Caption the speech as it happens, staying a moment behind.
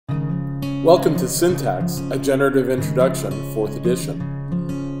Welcome to Syntax, a Generative Introduction, 4th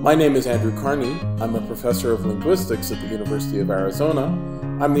edition. My name is Andrew Carnie. I'm a professor of linguistics at the University of Arizona.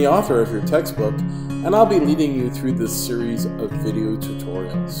 I'm the author of your textbook, and I'll be leading you through this series of video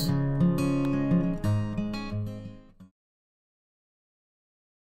tutorials.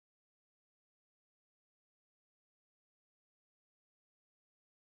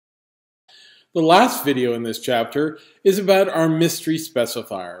 The last video in this chapter is about our mystery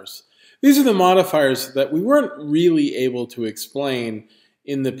specifiers. These are the modifiers that we weren't really able to explain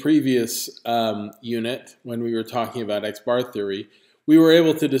in the previous unit when we were talking about X-bar theory. We were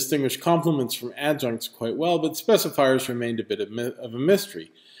able to distinguish complements from adjuncts quite well, but specifiers remained a bit of a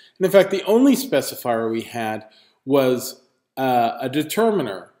mystery. And in fact, the only specifier we had was a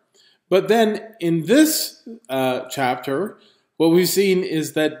determiner. But then in this chapter, what we've seen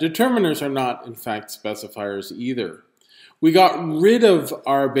is that determiners are not, in fact, specifiers either. We got rid of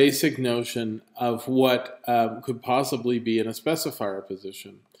our basic notion of what could possibly be in a specifier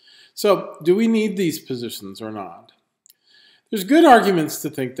position. So, do we need these positions or not? There's good arguments to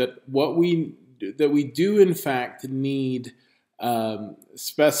think that we do in fact need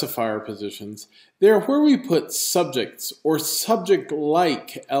specifier positions. They're where we put subjects or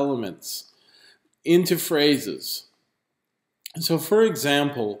subject-like elements into phrases. So, for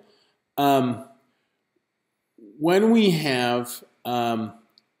example, when we have a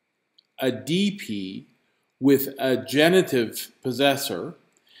DP with a genitive possessor,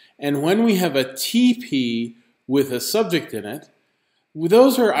 and when we have a TP with a subject in it,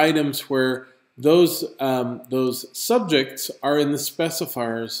 those are items where those subjects are in the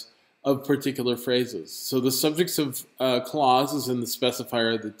specifiers of particular phrases. So the subjects of a clause is in the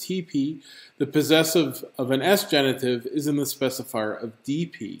specifier of the TP. The possessive of an S genitive is in the specifier of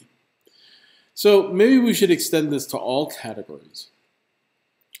DP. So maybe we should extend this to all categories.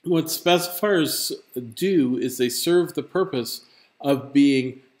 What specifiers do is they serve the purpose of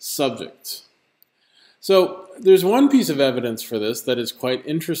being subjects. So there's one piece of evidence for this that is quite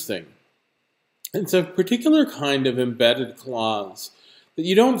interesting. It's a particular kind of embedded clause that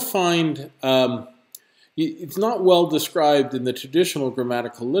you don't find, it's not well described in the traditional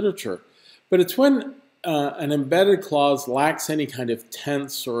grammatical literature, but it's when an embedded clause lacks any kind of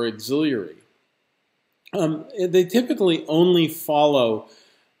tense or auxiliary. They typically only follow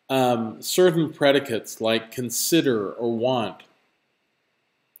certain predicates like consider or want.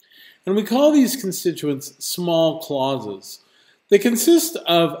 And we call these constituents small clauses. They consist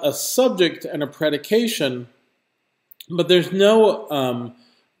of a subject and a predication, but there's no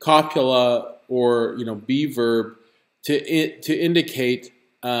copula or be verb to indicate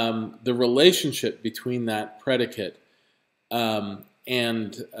the relationship between that predicate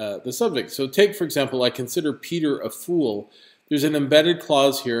and the subject. So take, for example, I consider Peter a fool. There's an embedded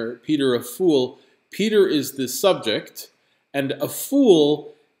clause here, Peter a fool. Peter is the subject, and a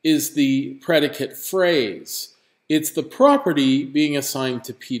fool is the predicate phrase. It's the property being assigned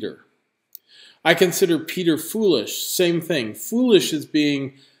to Peter. I consider Peter foolish. Same thing. Foolish is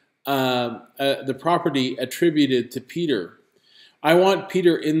being the property attributed to Peter. I want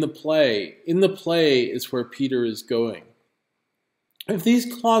Peter in the play. In the play is where Peter is going. If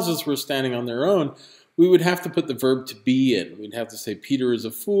these clauses were standing on their own, we would have to put the verb to be in. We'd have to say Peter is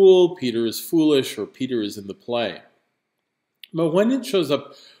a fool, Peter is foolish, or Peter is in the play. But when it shows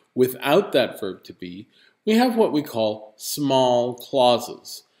up without that verb to be, we have what we call small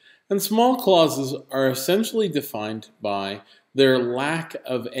clauses. And small clauses are essentially defined by their lack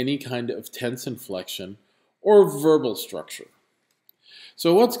of any kind of tense inflection or verbal structure.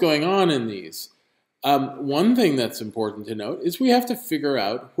 So what's going on in these? One thing that's important to note is we have to figure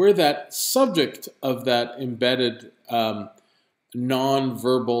out where that subject of that embedded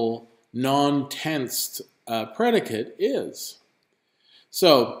non-verbal, non-tensed predicate is.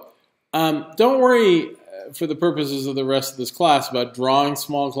 So don't worry for the purposes of the rest of this class about drawing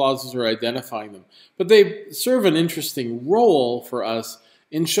small clauses or identifying them, but they serve an interesting role for us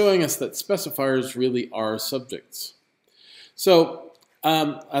in showing us that specifiers really are subjects. So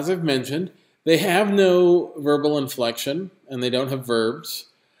as I've mentioned, they have no verbal inflection, and they don't have verbs,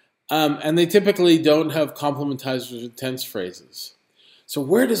 and they typically don't have complementizers or tense phrases. So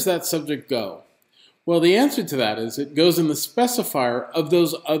where does that subject go? Well, the answer to that is it goes in the specifier of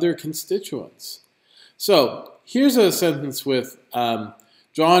those other constituents. So here's a sentence with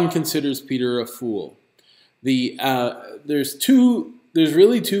John considers Peter a fool. There's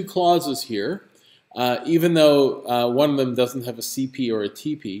really two clauses here, even though one of them doesn't have a CP or a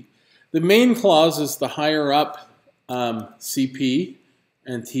TP. The main clause is the higher up CP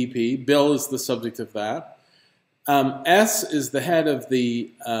and TP. Bill is the subject of that. S is the head of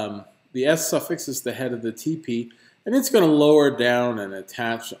the The S suffix is the head of the TP, and it's going to lower down and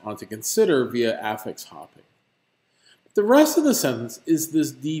attach onto consider via affix hopping. But the rest of the sentence is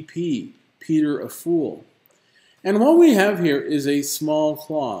this DP, Peter a fool. And what we have here is a small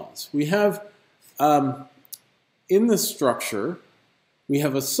clause. We have, in the structure, we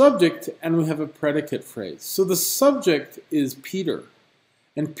have a subject and we have a predicate phrase. So the subject is Peter,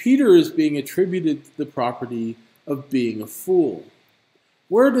 and Peter is being attributed to the property of being a fool.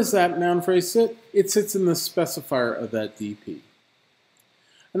 Where does that noun phrase sit? It sits in the specifier of that DP.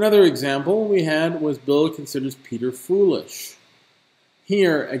 Another example we had was Bill considers Peter foolish.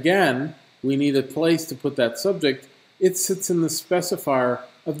 Here, again, we need a place to put that subject. It sits in the specifier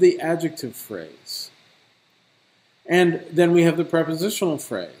of the adjective phrase. And then we have the prepositional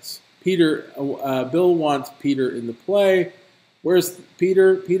phrase. Bill wants Peter in the play. Where's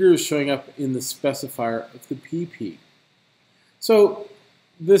Peter? Peter is showing up in the specifier of the PP. So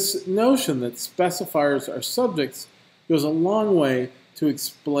this notion that specifiers are subjects goes a long way to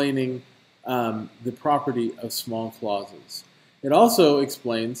explaining the property of small clauses. It also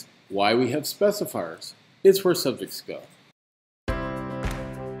explains why we have specifiers. It's where subjects go.